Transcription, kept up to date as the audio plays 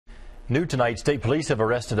New tonight, state police have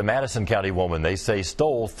arrested a Madison County woman they say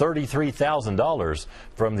stole $33,000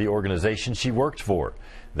 from the organization she worked for.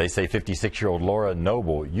 They say 56-year-old Laura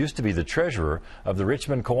Noble used to be the treasurer of the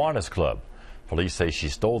Richmond Kiwanis Club. Police say she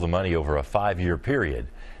stole the money over a 5-year period.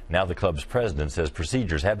 Now the club's president says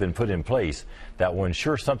procedures have been put in place that will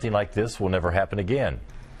ensure something like this will never happen again.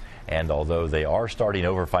 And although they are starting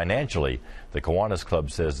over financially, the Kiwanis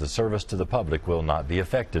Club says the service to the public will not be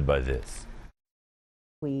affected by this.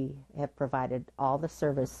 We have provided all the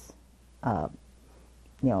service,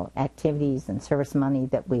 activities and service money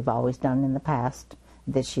that we've always done in the past.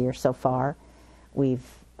 This year so far, we've,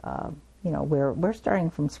 we're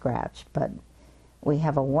starting from scratch, but we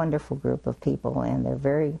have a wonderful group of people, and they're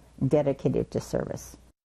very dedicated to service.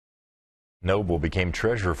 Noble became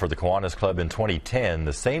treasurer for the Kiwanis Club in 2010,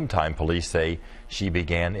 the same time police say she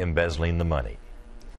began embezzling the money.